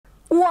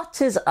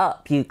What is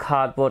up, you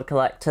cardboard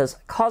collectors?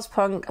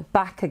 Cospunk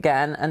back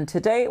again, and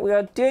today we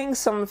are doing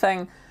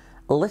something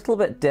a little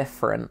bit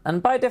different.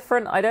 And by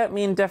different, I don't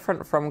mean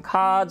different from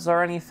cards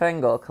or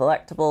anything or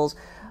collectibles.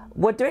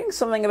 We're doing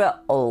something a bit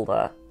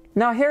older.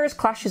 Now, Heroes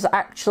Clash is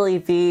actually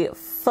the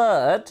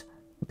third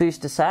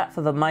booster set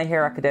for the My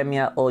Hero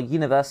Academia or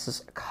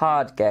Universes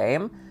card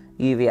game,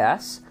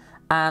 UVS.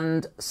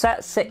 And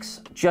set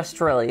 6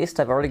 just released.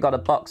 I've already got a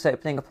box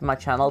opening up on my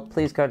channel.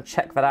 Please go and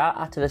check that out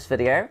after this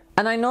video.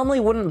 And I normally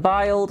wouldn't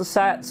buy older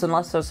sets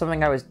unless there was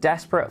something I was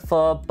desperate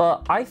for,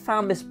 but I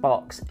found this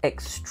box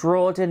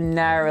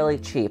extraordinarily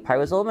cheap. I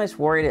was almost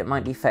worried it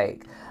might be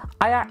fake.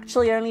 I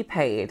actually only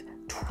paid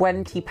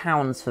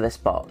 £20 for this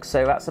box,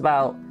 so that's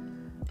about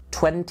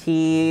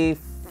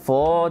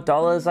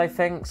 $24, I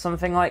think,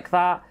 something like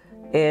that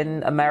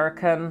in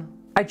American.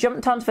 I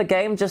jumped onto the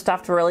game just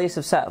after release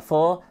of set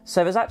 4,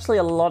 so there's actually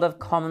a lot of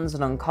commons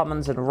and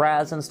uncommons and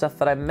rares and stuff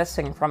that I'm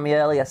missing from the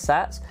earlier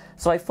sets,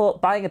 so I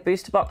thought buying a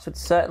booster box would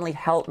certainly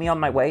help me on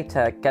my way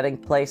to getting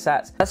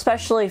playsets,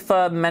 especially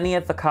for many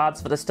of the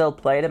cards that are still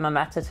played in my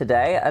meta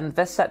today, and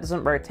this set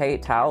doesn't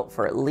rotate out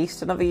for at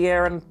least another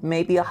year and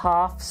maybe a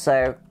half,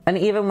 so... And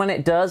even when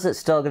it does, it's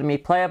still going to be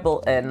playable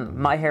in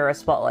My Hero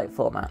Spotlight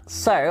format.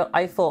 So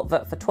I thought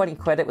that for 20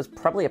 quid it was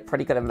probably a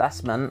pretty good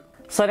investment.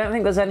 So I don't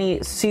think there's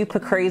any super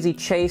crazy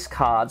chase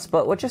cards,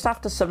 but we're just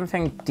after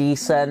something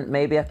decent,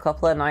 maybe a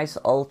couple of nice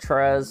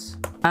ultras.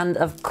 And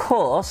of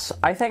course,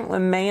 I think the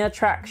main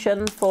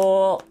attraction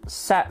for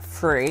set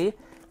 3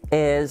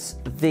 is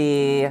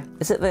the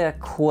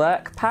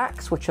quirk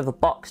packs, which are the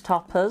box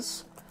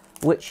toppers,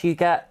 which you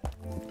get,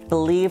 I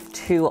believe,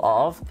 2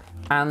 of,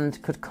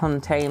 and could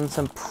contain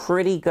some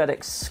pretty good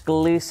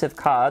exclusive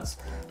cards,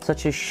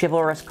 such as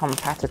Chivalrous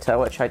Competitor,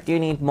 which I do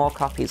need more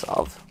copies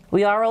of.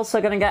 We are also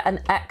going to get an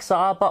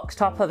XR box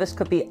topper. This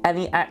could be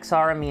any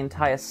XR in the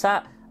entire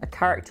set. A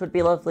character would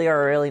be lovely,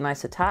 or a really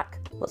nice attack.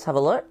 Let's have a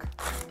look.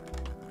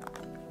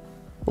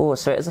 Oh,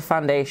 so it is a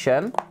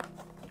foundation.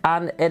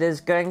 And it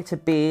is going to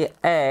be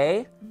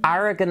a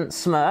Arrogant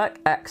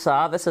Smirk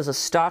XR. This is a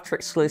starter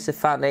exclusive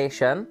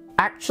foundation.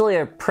 Actually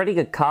a pretty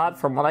good card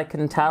from what I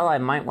can tell. I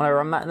might want to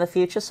run that in the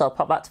future, so I'll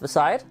pop that to the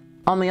side.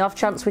 On the off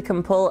chance we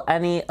can pull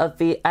any of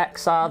the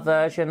XR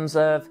versions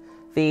of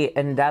the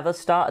Endeavor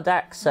starter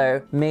deck,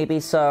 so maybe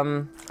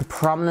some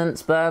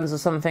Prominence Burns or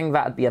something,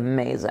 that'd be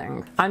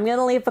amazing. I'm going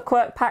to leave the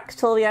quirk packs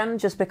till the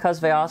end just because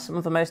they are some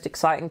of the most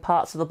exciting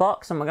parts of the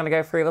box, and we're going to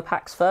go through the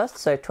packs first.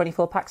 So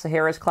 24 packs of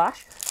Heroes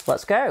Clash,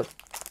 let's go.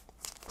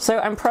 So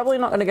I'm probably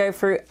not going to go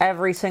through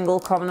every single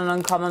common and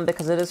uncommon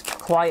because it is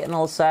quite an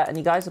old set and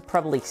you guys have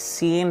probably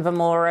seen them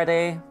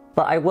already,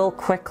 but I will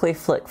quickly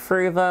flick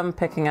through them,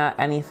 picking out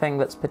anything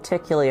that's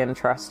particularly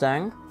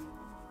interesting.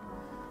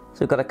 So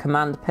we've got a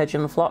Command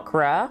Pigeon Flock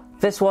rare.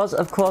 This was,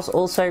 of course,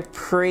 also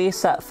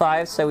pre-set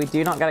 5, so we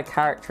do not get a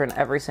character in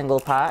every single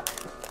pack.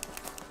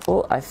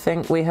 Oh, I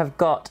think we have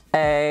got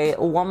a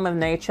One with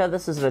Nature.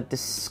 This is a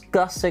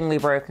disgustingly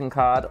broken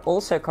card,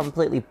 also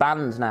completely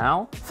banned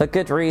now, for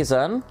good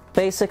reason.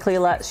 Basically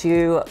lets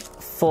you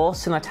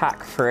force an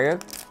attack through,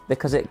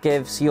 because it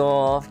gives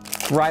your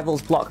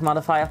rival's block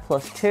modifier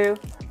 +2,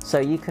 so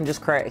you can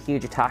just create a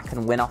huge attack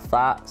and win off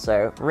that,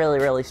 so really,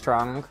 really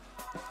strong.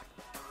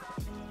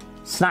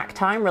 Snack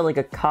Time, really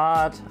good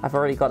card. I've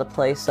already got a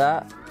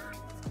playset.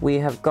 We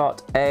have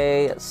got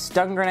a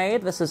Stun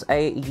Grenade. This is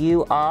a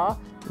UR.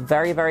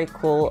 Very, very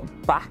cool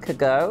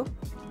Bakugo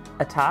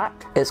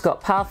attack. It's got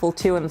Powerful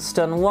 2 and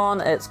Stun 1.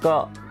 It's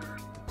got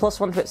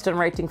 +1 to its stun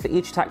rating for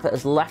each attack that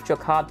has left your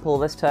card pool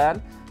this turn.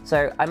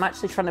 So I'm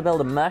actually trying to build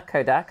a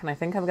Mirko deck, and I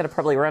think I'm going to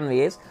probably run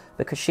these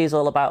because she's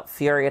all about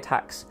Fury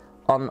attacks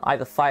on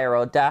either fire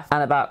or death,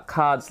 and about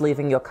cards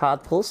leaving your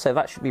card pool, so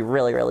that should be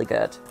really, really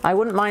good. I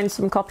wouldn't mind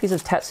some copies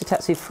of Tetsu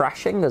Tetsu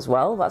Thrashing as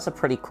well. That's a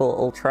pretty cool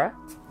ultra.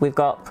 We've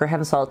got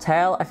Prehensile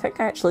Tail. I think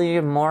I actually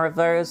need more of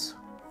those.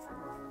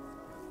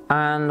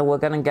 And we're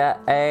going to get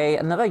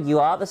another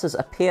UR. This is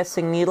a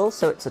Piercing Needle,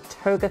 so it's a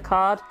Toga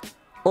card.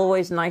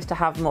 Always nice to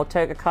have more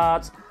Toga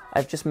cards.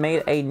 I've just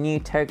made a new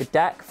Toga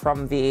deck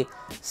from the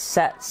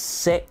set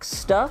 6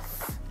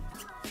 stuff.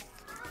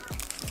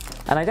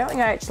 And I don't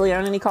think I actually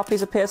own any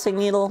copies of Piercing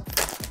Needle.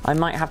 I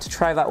might have to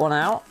try that one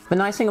out. The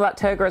nice thing about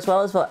Toga as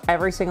well is that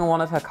every single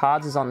one of her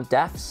cards is on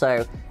death,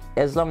 so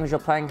as long as you're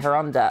playing her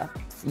on death,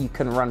 you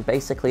can run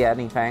basically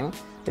anything.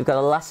 We've got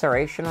a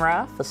Laceration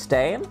rare for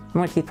Stain. I'm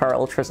going to keep our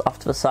ultras off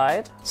to the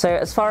side. So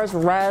as far as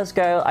rares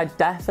go, I'd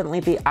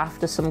definitely be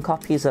after some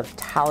copies of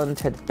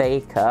Talented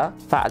Baker.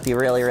 That'd be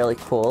really, really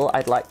cool.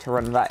 I'd like to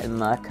run that in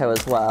Mirko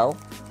as well.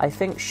 I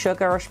think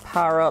Sugar Rush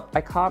Power Up,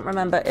 I can't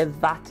remember if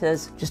that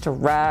is just a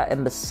rare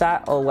in the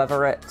set or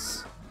whether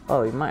it's...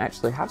 Oh, we might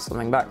actually have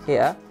something back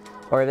here.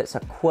 Or if it's a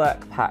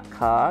Quirk Pack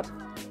card.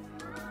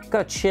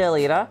 Got a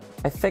Cheerleader.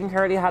 I think I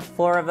already had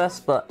 4 of this,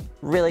 but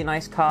really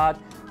nice card.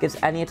 Gives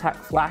any attack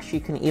flash. You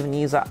can even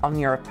use that on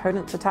your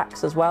opponent's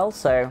attacks as well,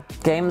 so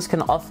games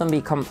can often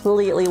be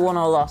completely won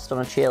or lost on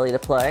a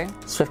cheerleader play.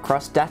 Swift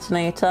Cross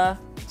Detonator.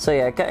 So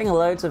yeah, getting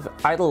loads of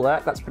idle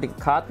work, that's a pretty good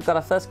card. We've got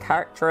our first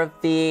character of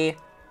the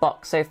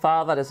box so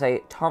far. That is a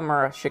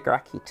Tomura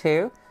Shigaraki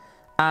 2.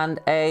 And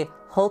a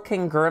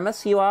Hulking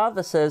Grimace UR.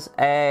 This is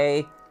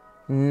a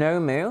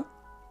Nomu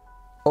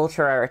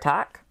ultra rare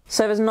attack.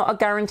 So there's not a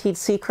guaranteed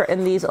secret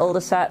in these older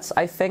sets.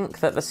 I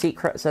think that the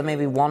secrets are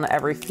maybe one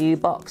every few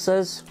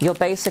boxes. You're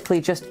basically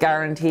just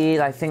guaranteed,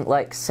 I think,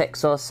 like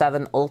 6 or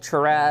 7 ultra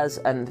rares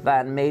and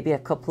then maybe a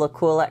couple of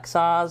cool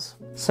XRs.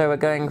 So we're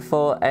going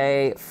for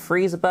a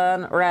Freezer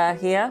Burn rare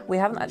here. We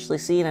haven't actually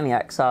seen any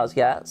XRs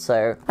yet,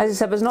 so as I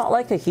said, there's not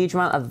like a huge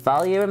amount of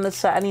value in this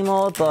set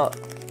anymore, but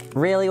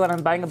really, when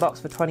I'm buying a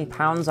box for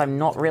 £20, I'm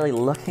not really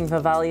looking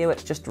for value.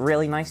 It's just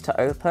really nice to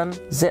open.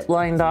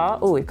 Ziplined art.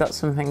 Oh, we've got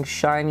something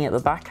shiny at the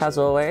back, as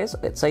always.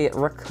 It's a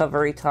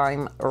Recovery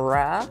Time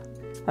rare. I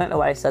don't know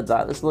why I said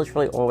that. There's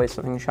literally always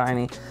something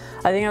shiny.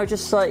 I think I was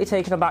just slightly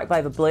taken aback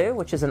by the blue,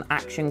 which is an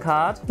action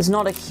card. There's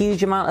not a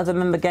huge amount of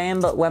them in the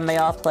game, but when they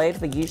are played,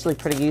 they're usually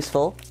pretty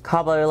useful.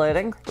 Carbo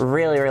loading.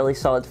 Really, really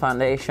solid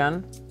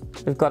foundation.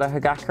 We've got a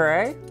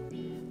Hagakure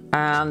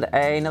and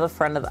another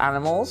Friend of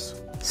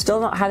Animals.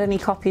 Still not had any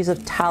copies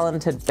of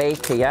Talented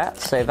Baker yet,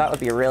 so that would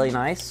be really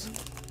nice.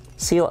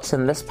 See what's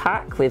in this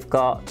pack. We've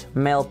got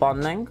Male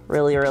Bonding,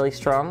 really, really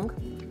strong.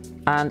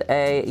 And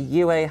a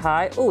UA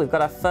High. Oh, we've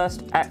got our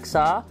first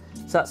XR.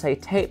 So that's a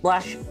Tape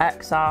Lash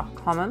XR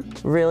common.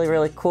 Really,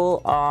 really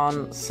cool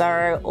on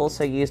Sinnr,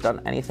 also used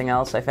on anything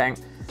else, I think.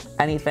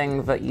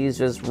 Anything that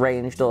uses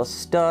ranged or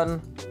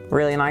stun.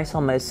 Really nice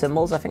on those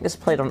symbols. I think this is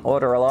played on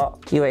order a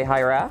lot. UA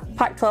High rare.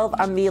 Pack 12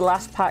 and the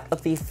last pack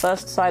of the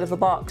first side of the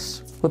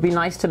box. Would be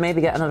nice to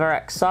maybe get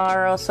another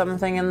XR or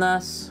something in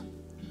this.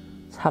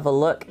 Let's have a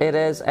look. It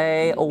is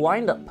a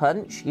Wind-Up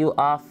Punch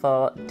UR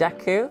for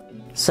Deku.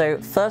 So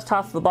first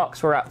half of the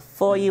box we're at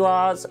 4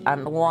 URs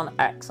and 1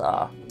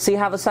 XR. See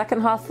how the second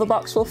half of the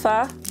box will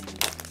fare?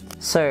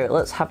 So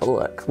let's have a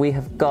look. We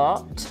have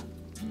got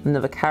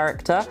another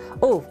character.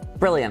 Oh,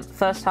 brilliant.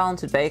 First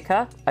Talented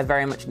Baker. I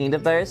very much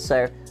needed those,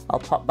 so I'll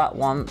pop that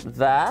one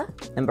there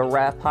in the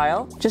rare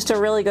pile. Just a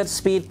really good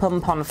speed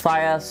pump on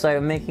fire,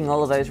 so making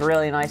all of those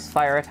really nice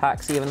fire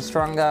attacks even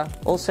stronger.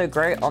 Also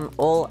great on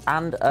all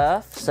and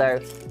earth, so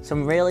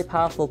some really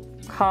powerful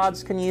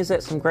cards can use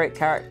it, some great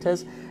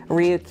characters.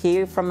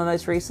 Ryukyu from the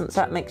most recent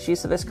set makes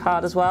use of this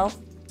card as well.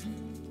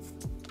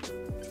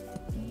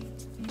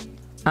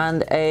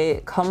 And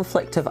a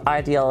Conflict of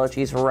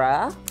Ideologies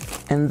rare.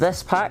 In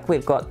this pack,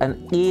 we've got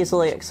an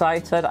Easily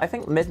Excited. I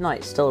think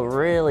Midnight's still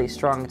really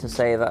strong to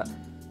say that.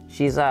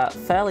 She's a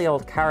fairly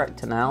old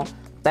character now.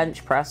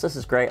 Bench Press, this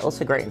is great.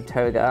 Also great in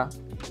Toga.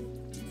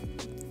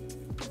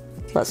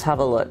 Let's have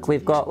a look.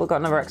 We've got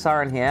another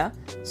XR in here.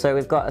 So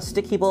we've got a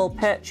Sticky Ball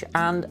Pitch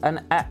and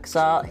an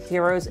XR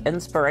Heroes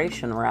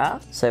Inspiration rare.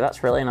 So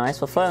that's really nice.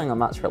 For foiling them,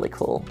 that's really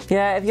cool.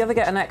 Yeah, if you ever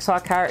get an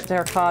XR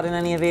character card in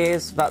any of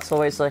these, that's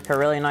always like a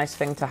really nice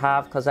thing to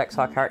have because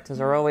XR characters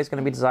are always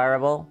going to be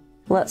desirable.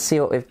 Let's see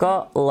what we've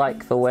got.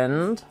 Like the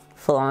Wind.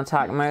 Full on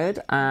attack mode,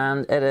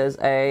 and it is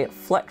a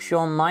Flex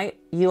Your Might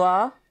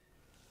UR,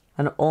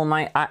 an All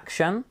Might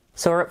action.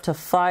 So we're up to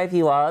 5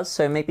 URs,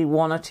 so maybe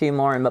 1 or 2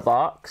 more in the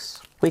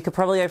box. We could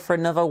probably go for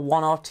another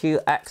 1 or 2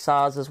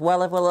 XRs as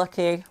well if we're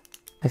lucky.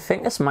 I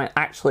think this might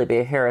actually be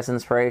a Hero's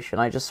Inspiration.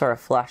 I just saw a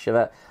flash of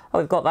it. Oh,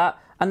 we've got that.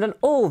 And then,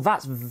 oh,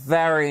 that's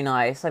very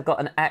nice. I've got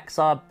an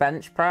XR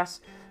Bench Press.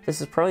 This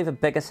is probably the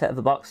biggest hit of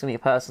the box for me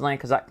personally,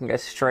 because that can go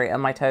straight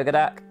in my Toga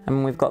deck.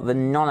 And we've got the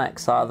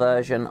non-XR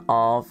version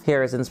of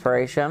Hero's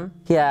Inspiration.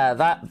 Yeah,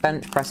 that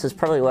bench press is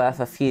probably worth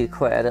a few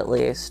quid at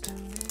least.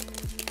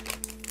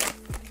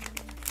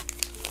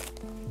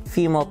 A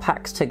few more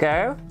packs to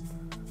go.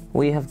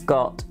 We have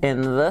got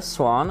in this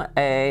one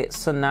a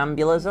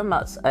Somnambulism.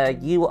 That's a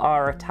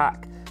UR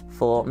attack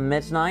for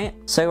Midnight.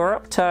 So we're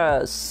up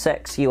to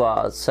 6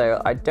 URs,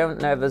 so I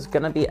don't know if there's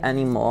gonna be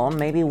any more.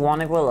 Maybe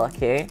 1 if we're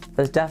lucky.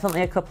 There's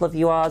definitely a couple of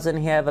URs in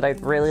here that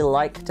I'd really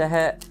like to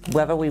hit.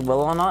 Whether we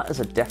will or not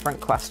is a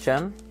different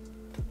question.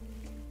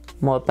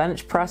 More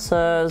bench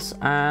pressers,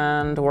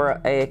 and we're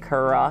at a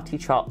Karate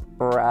Chop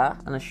rare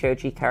and a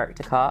Shoji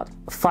character card.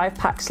 5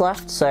 packs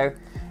left, so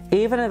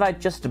even if I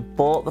just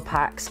bought the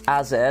packs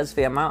as is,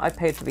 the amount I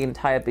paid for the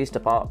entire booster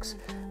box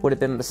would have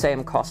been the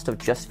same cost of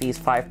just these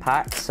 5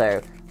 packs,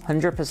 so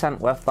 100%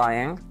 worth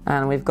buying.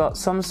 And we've got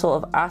some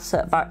sort of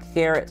asset back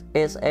here. It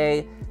is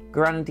a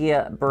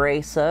Grandia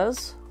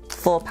Bracers.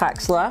 4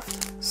 packs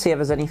left. See if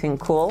there's anything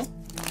cool.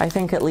 I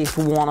think at least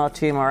 1 or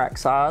 2 more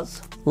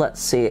XRs.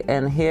 Let's see.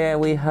 In here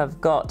we have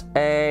got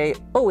a...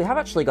 Oh, we have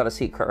actually got a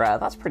secret rare.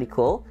 That's pretty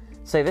cool.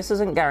 So this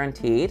isn't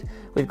guaranteed.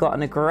 We've got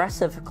an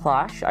Aggressive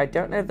Clash. I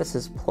don't know if this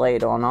is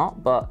played or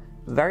not, but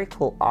very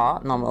cool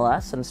art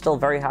nonetheless. I'm still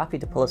very happy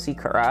to pull a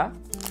secret rare.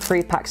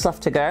 3 packs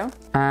left to go,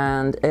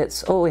 and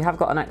it's, oh, we have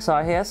got an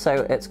XR here,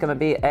 so it's going to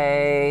be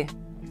a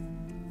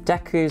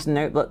Deku's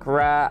Notebook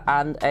rare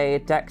and a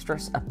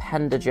Dexterous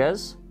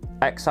Appendages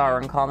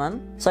XR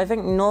uncommon. So I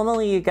think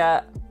normally you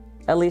get,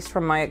 at least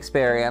from my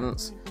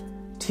experience,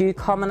 2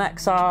 common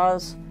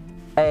XRs,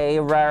 a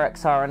rare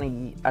XR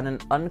and an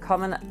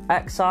uncommon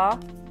XR.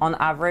 On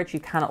average, you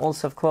can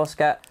also of course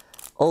get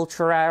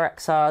ultra rare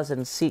XRs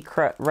and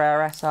secret rare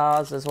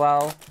SRs as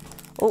well.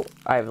 Oh,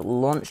 I've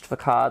launched the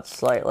cards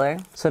slightly.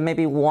 So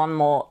maybe one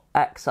more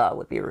XR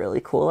would be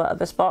really cool out of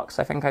this box.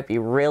 I think I'd be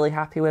really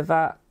happy with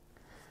that.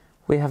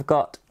 We have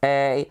got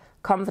a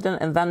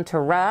Confident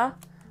Inventor rare.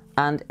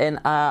 And in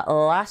our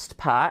last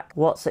pack,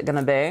 what's it going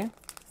to be?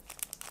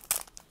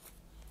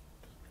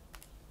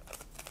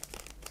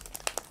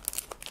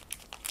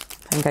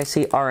 I think I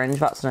see orange.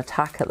 That's an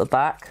attack at the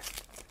back.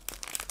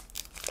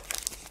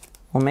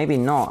 Or maybe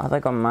not. Have I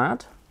gone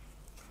mad?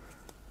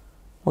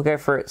 We'll go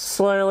through it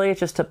slowly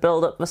just to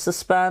build up the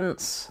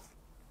suspense.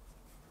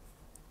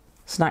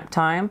 Snack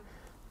time.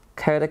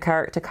 Coda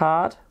character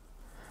card.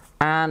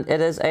 And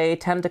it is a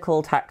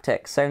Tentacle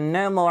Tactic, so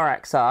no more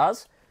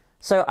XRs.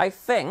 So I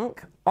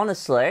think,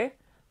 honestly,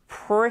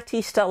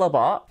 pretty stellar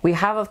bot. We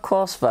have, of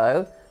course,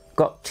 though,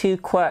 got 2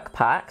 quirk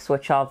packs,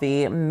 which are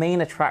the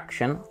main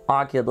attraction,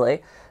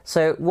 arguably.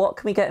 So what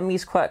can we get in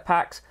these quirk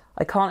packs?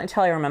 I can't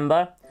entirely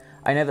remember.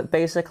 I know that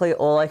basically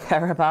all I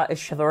care about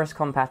is Chivalrous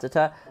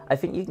Competitor. I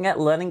think you can get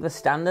Learning the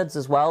Standards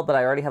as well, but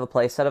I already have a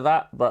playset of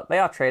that, but they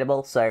are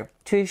tradable. So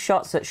 2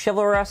 shots at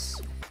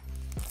Chivalrous.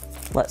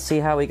 Let's see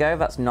how we go.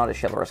 That's not a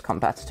Chivalrous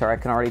Competitor, I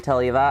can already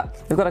tell you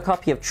that. We've got a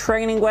copy of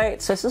Training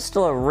Weights. This is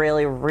still a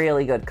really,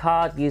 really good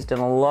card, used in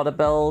a lot of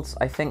builds.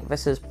 I think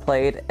this is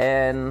played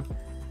in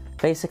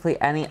basically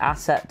any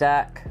asset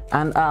deck.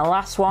 And our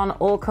last one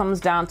all comes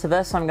down to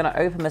this. I'm going to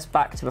open this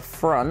back to the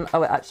front.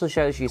 Oh, it actually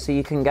shows you, so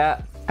you can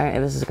get... I don't know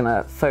if this is going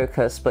to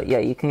focus, but yeah,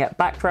 you can get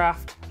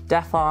Backdraft,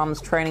 Death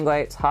Arms, Training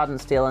Weights, Hardened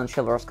Steel, and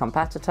Chivalrous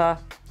Competitor.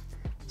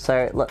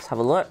 So let's have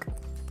a look.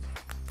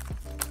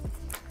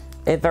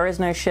 If there is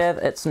no Shiv,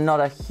 it's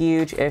not a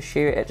huge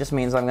issue. It just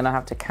means I'm going to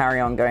have to carry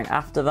on going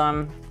after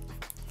them.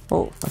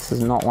 Oh, this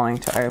is not wanting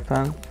to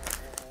open.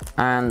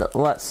 And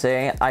let's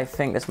see, I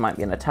think this might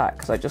be an attack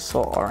because I just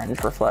saw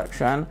orange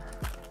reflection.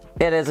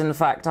 It is in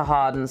fact a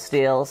Hardened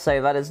Steel,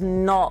 so that is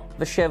not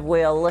the Shiv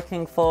we are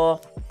looking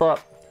for,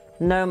 but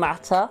no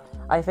matter.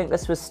 I think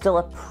this was still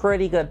a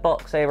pretty good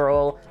box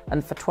overall,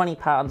 and for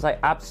 £20 I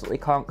absolutely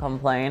can't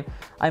complain.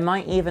 I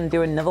might even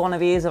do another one of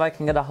these if I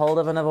can get a hold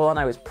of another one.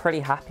 I was pretty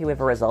happy with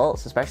the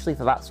results, especially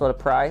for that sort of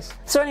price.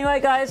 So anyway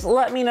guys,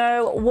 let me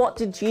know, what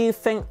did you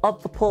think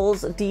of the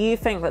pulls? Do you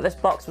think that this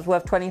box was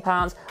worth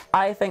 £20?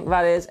 I think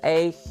that is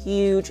a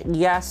huge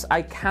yes.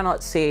 I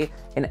cannot see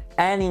in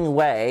any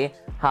way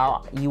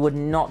how you would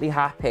not be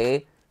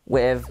happy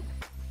with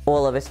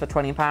all of this for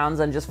 £20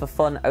 and just for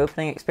fun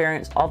opening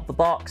experience of the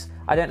box.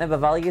 I don't know the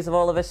values of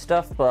all of this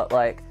stuff, but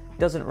like,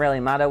 doesn't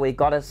really matter. We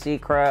got a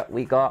secret,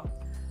 we got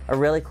a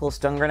really cool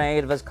stun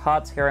grenade. There's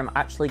cards here I'm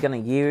actually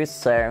going to use,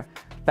 so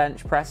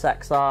bench press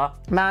XR.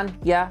 Man,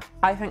 yeah,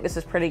 I think this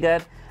is pretty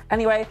good.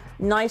 Anyway,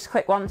 nice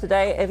quick one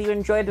today. If you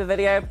enjoyed the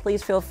video,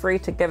 please feel free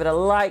to give it a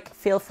like.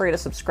 Feel free to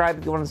subscribe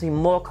if you want to see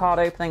more card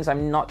openings.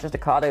 I'm not just a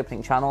card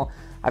opening channel.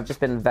 I've just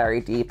been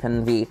very deep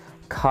in the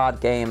card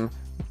game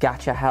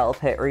gacha hell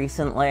pit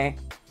recently.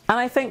 And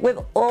I think with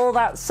all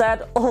that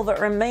said, all that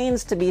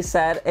remains to be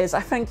said is I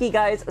thank you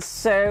guys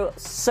so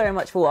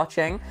much for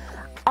watching.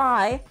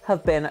 I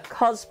have been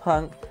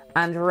Cospunk,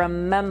 and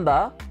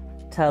remember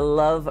to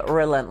love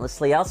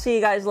relentlessly. I'll see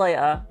you guys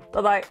later.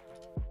 Bye-bye.